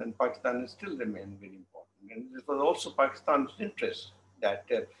Afghanistan. And Pakistan still remains very important. And it was also Pakistan's interest that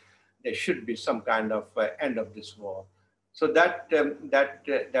there should be some kind of end of this war. So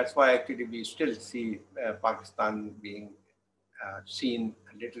that's why actually we still see Pakistan being seen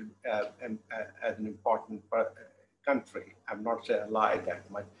a little as an important country. I'm not saying a lie that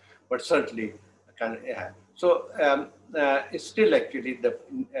much, but certainly So it's still actually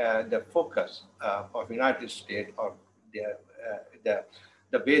the focus of United States, or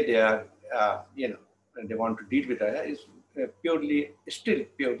the way they are, they want to deal with it is still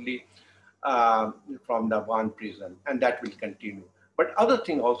purely from the Afghan prison, and that will continue. But other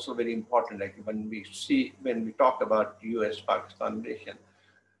thing also very important, like when we talk about U.S.-Pakistan relation,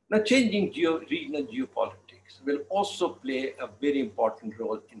 now changing regional geopolitics will also play a very important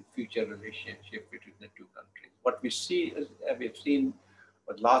role in future relationship between the two countries. What we see is, we've seen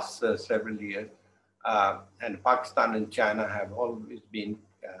for the last several years, and Pakistan and China have always been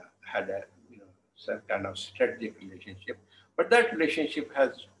had a some kind of strategic relationship, but that relationship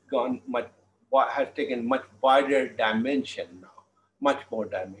has taken much wider dimension now, much more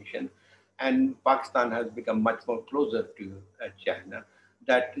dimension, and Pakistan has become much more closer to China.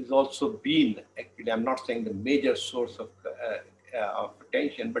 That has also been, actually, I'm not saying the major source of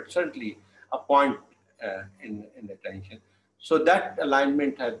attention, but certainly a point in the attention. So that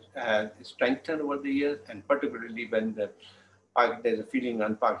alignment has strengthened over the years, and particularly when there's a feeling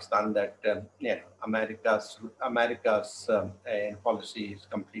on Pakistan that America's policy is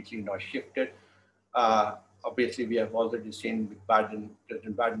completely now shifted. Obviously, we have already seen with President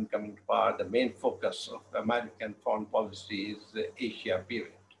Biden coming to power, the main focus of American foreign policy is the Asia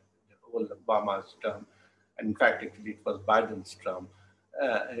period, the whole Obama's term. And in fact, actually, it was Biden's term.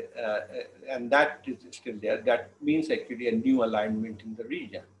 And that is still there. That means actually a new alignment in the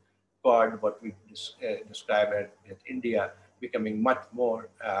region toward what we describe as India becoming much more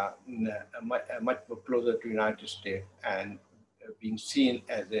closer to United States and being seen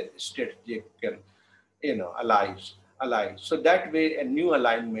as a strategic allies. So that way, a new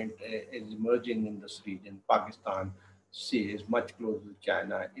alignment is emerging in this region. Pakistan is much closer to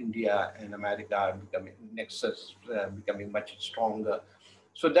China. India and America are becoming nexus, becoming much stronger.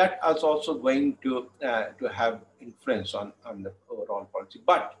 So that is also going to have influence on the overall policy.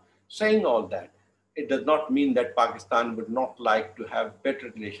 But saying all that, it does not mean that Pakistan would not like to have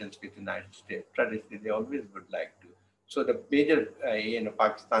better relations with the United States. Traditionally, they always would like to. So the major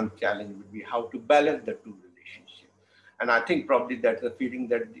Pakistan challenge would be how to balance the two relationships. And I think probably that's the feeling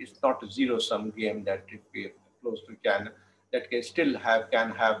that it's not a zero-sum game, that if we are close to China, that can still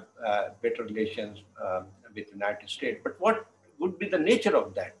can have better relations with the United States. But what would be the nature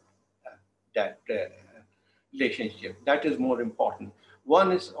of that relationship? That is more important.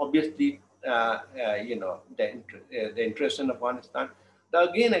 One is obviously the interest in Afghanistan.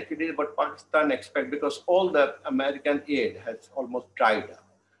 Again, actually, what Pakistan expects, because all the American aid has almost dried up.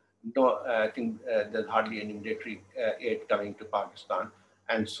 No, I think there's hardly any military aid coming to Pakistan.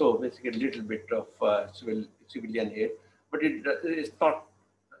 and so basically a little bit of civilian aid, but it's not,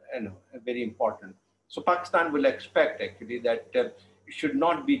 very important. So Pakistan will expect actually that it should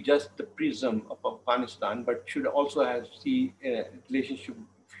not be just the prism of Afghanistan, but should also have relationship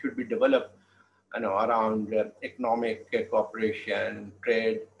should be developed, around economic cooperation,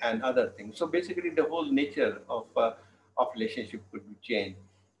 trade, and other things. So basically, the whole nature of relationship could be changed.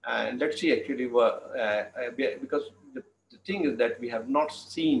 And let's see actually because the thing is that we have not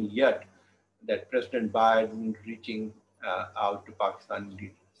seen yet that President Biden reaching out to Pakistan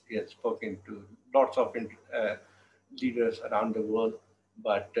leaders. He has spoken to lots of leaders around the world,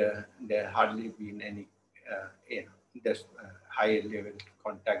 but there hardly been any this high level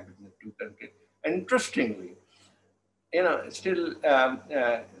contact between the two countries. And interestingly, still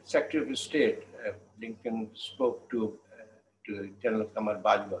Secretary of State Blinken spoke to General Kamar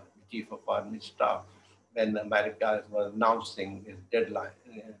Bajwa, the Chief of Army Staff, when America was announcing its deadline.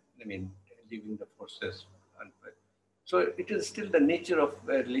 Leaving the forces. So it is still the nature of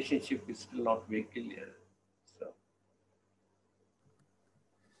a relationship is still not very clear. So.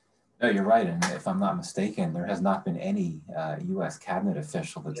 No, you're right. And if I'm not mistaken, there has not been any U.S. cabinet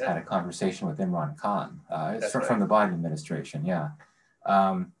official that's had a conversation with Imran Khan. It's from the Biden administration, yeah.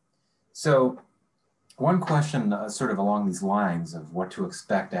 So one question sort of along these lines of what to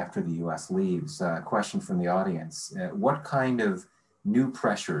expect after the U.S. leaves, a question from the audience. What kind of new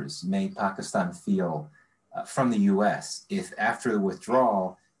pressures may Pakistan feel from the U.S. if after the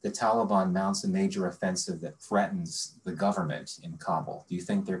withdrawal, the Taliban mounts a major offensive that threatens the government in Kabul? Do you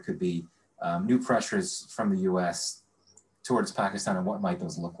think there could be new pressures from the U.S. towards Pakistan, and what might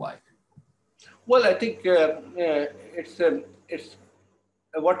those look like? Well, I think it's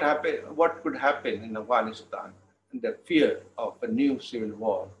what could happen in Afghanistan, the fear of a new civil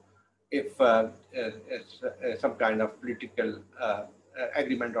war, if some kind of political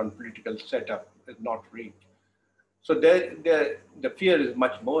agreement on political setup is not reached. So the fear is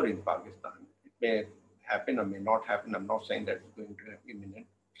much more in Pakistan. It may happen or may not happen. I'm not saying that it's going to be imminent.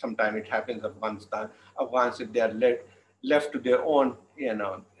 Sometimes it happens in Afghanistan. Afghans, if they are left to their own,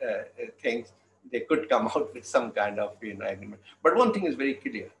 things, they could come out with some kind of agreement. But one thing is very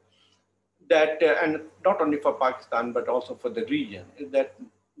clear, that, and not only for Pakistan, but also for the region, is that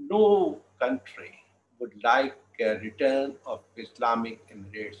no country would like a return of Islamic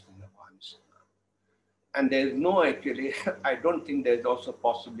Emirates in Afghanistan. And there's no actually, I don't think there's also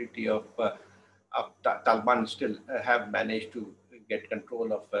possibility of Taliban still have managed to get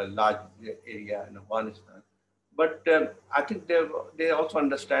control of a large area in Afghanistan. But I think they also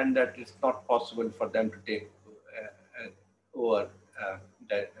understand that it's not possible for them to take over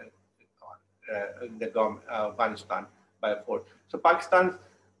Afghanistan by force. So Pakistan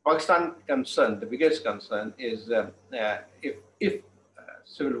concern, the biggest concern is if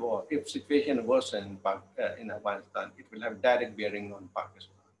civil war, if situation worsens in Afghanistan, it will have direct bearing on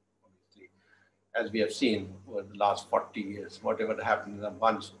Pakistan, obviously. As we have seen over the last 40 years, whatever happened in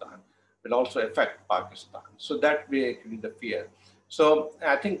Afghanistan will also affect Pakistan. So that will actually the fear. So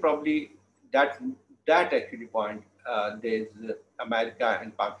I think probably that actually point, there's America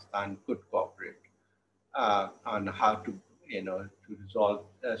and Pakistan could cooperate on how to, to resolve,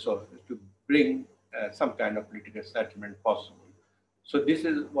 so to bring some kind of political settlement possible. So this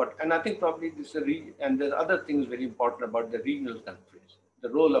is what, and I think probably this is and there's other things very important about the regional countries. The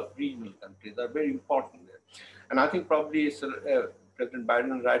role of regional countries are very important there. And I think probably President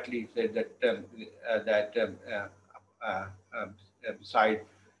Biden rightly said that beside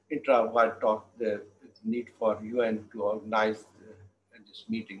intra-Afghan talk, the need for UN to organize this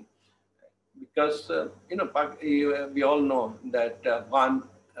meeting, because we all know that Afghan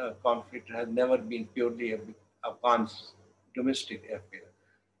conflict has never been purely Afghan's domestic affair.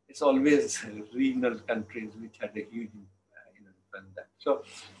 It's always regional countries which had a huge influence that. So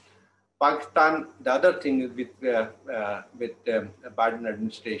Pakistan, the other thing is with Biden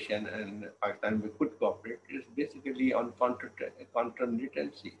administration and Pakistan, we could cooperate, is basically on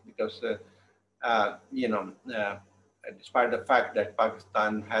counter-militancy, because despite the fact that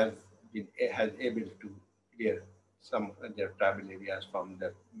Pakistan has able to clear some of their tribal areas from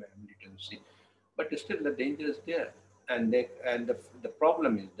the militancy, but still the danger is there. And the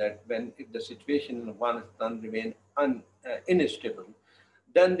problem is that if the situation in Afghanistan remains unstable,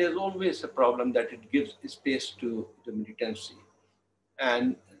 then there's always a problem that it gives space to the militancy.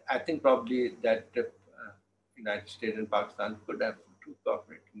 And I think probably that United States and Pakistan could have to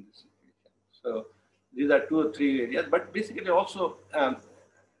cooperate in this situation. So these are 2 or 3 areas, but basically also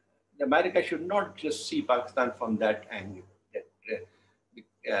America should not just see Pakistan from that angle,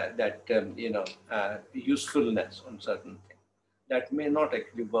 that usefulness on certain things. that may not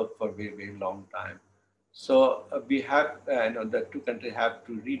actually work for a very, very long time. So we have, the two countries have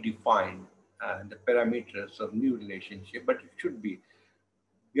to redefine the parameters of new relationship, but it should be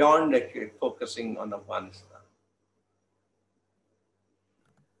beyond actually focusing on Afghanistan.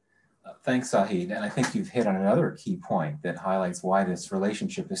 Thanks, Zahid. And I think you've hit on another key point that highlights why this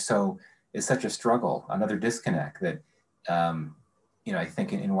relationship is such a struggle, another disconnect that, I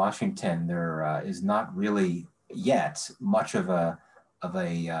think in Washington, there is not really yet much of a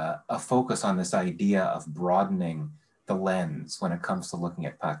focus on this idea of broadening the lens when it comes to looking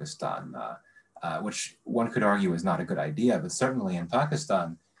at Pakistan, which one could argue is not a good idea, but certainly in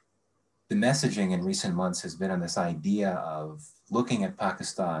Pakistan, the messaging in recent months has been on this idea of looking at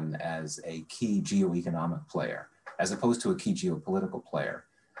Pakistan as a key geoeconomic player, as opposed to a key geopolitical player.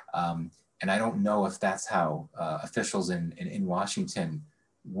 And I don't know if that's how officials in Washington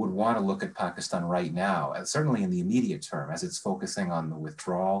would want to look at Pakistan right now, certainly in the immediate term, as it's focusing on the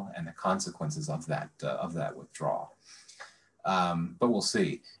withdrawal and the consequences of that withdrawal. But we'll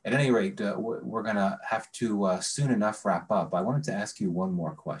see. At any rate, we're going to have to soon enough wrap up. I wanted to ask you one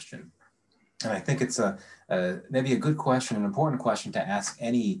more question. And I think it's maybe a good question, an important question to ask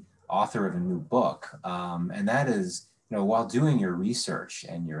any author of a new book. And that is, while doing your research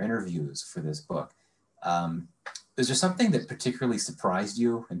and your interviews for this book, is there something that particularly surprised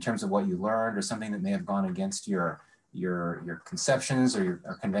you in terms of what you learned, or something that may have gone against your conceptions or your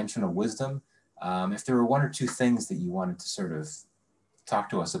conventional wisdom? If there were one or two things that you wanted to sort of talk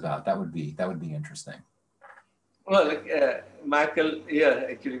to us about, that would be interesting. Well, Michael, yeah,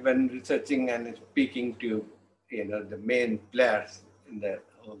 actually, when researching and speaking to, the main players in the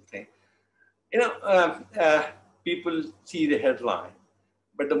whole thing, people see the headline,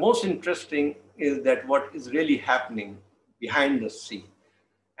 but the most interesting is that what is really happening behind the scene.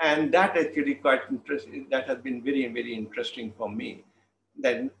 And that actually quite interesting, that has been very, very interesting for me.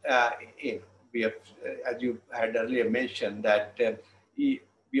 Then we have, as you had earlier mentioned, that we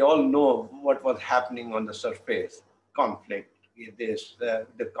all know what was happening on the surface, conflict, the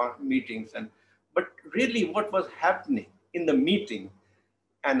meetings, but really what was happening in the meeting,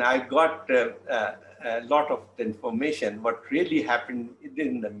 and I got a lot of the information, what really happened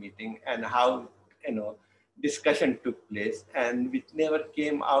in the meeting and how, discussion took place, and which never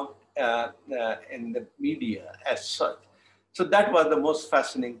came out in the media as such. So that was the most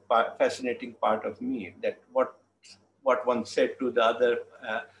fascinating part of me, that what one said to the other,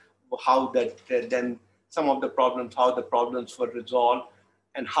 how that then some of the problems, how the problems were resolved,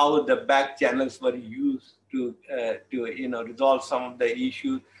 and how the back channels were used to resolve some of the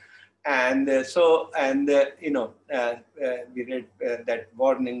issues. And we read that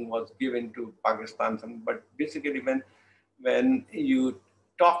warning was given to Pakistan. But basically, when you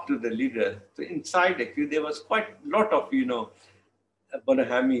talk to the leader, so inside actually there was quite a lot of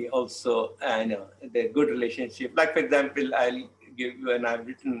Bonahami also, the good relationship. Like, for example, I'll give you, and I've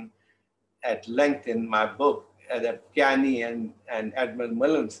written at length in my book, that Kiani and Admiral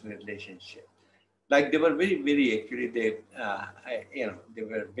Mullen's relationship. Like, they were very, very, actually, they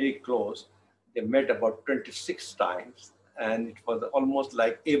were very close. They met about 26 times, and it was almost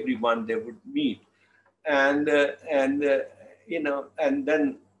like everyone they would meet. And then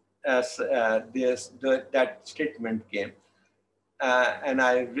as that statement came, and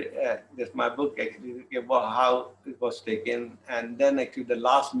my book actually about how it was taken. And then actually the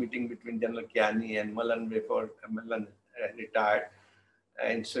last meeting between General Kiani and Mullen before Mullen retired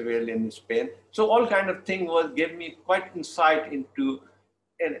in Seville in Spain. So all kind of thing gave me quite insight into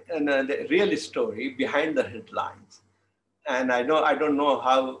the real story behind the headlines. And I don't know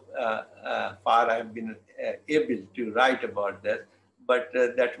how far I've been able to write about that, but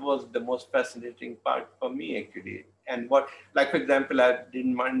that was the most fascinating part for me actually. And like, for example, I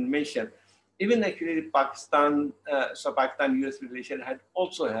didn't mention, even actually Pakistan-US relation had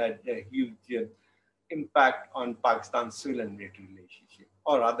also had a huge impact on Pakistan's civil and military relationship,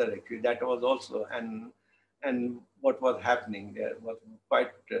 or other actually, that was also, and what was happening there was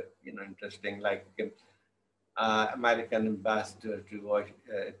quite interesting. Like American ambassador to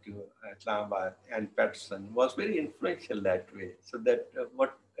Islamabad, and Patterson, was very influential that way. So that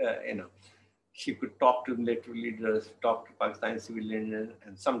she could talk to military leaders, talk to Pakistani civilians,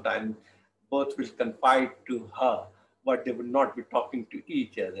 and sometimes both will confide to her what they would not be talking to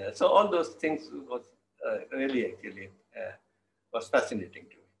each other. So all those things was really actually was fascinating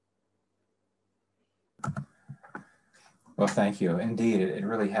to me. Well, thank you. Indeed, it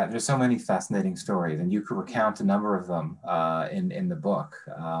really had. There's so many fascinating stories, and you could recount a number of them in the book.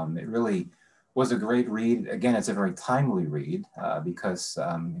 It really was a great read. Again, it's a very timely read because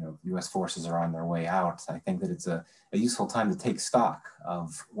U.S. forces are on their way out. I think that it's a useful time to take stock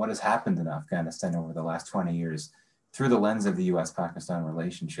of what has happened in Afghanistan over the last 20 years through the lens of the U.S. Pakistan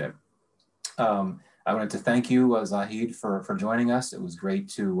relationship. I wanted to thank you, Zahid, for joining us. It was great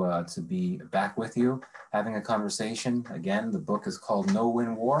to be back with you, having a conversation. Again, the book is called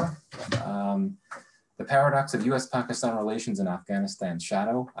No-Win War. The Paradox of U.S. Pakistan Relations in Afghanistan's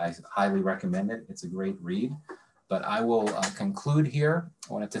Shadow. I highly recommend it. It's a great read. But I will conclude here.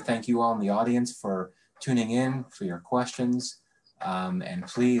 I wanted to thank you all in the audience for tuning in, for your questions. And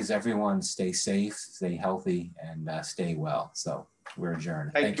please, everyone, stay safe, stay healthy, and stay well. So we're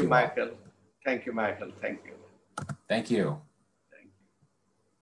adjourned. Thank you, Michael. Thank you, Michael. Thank you. Thank you.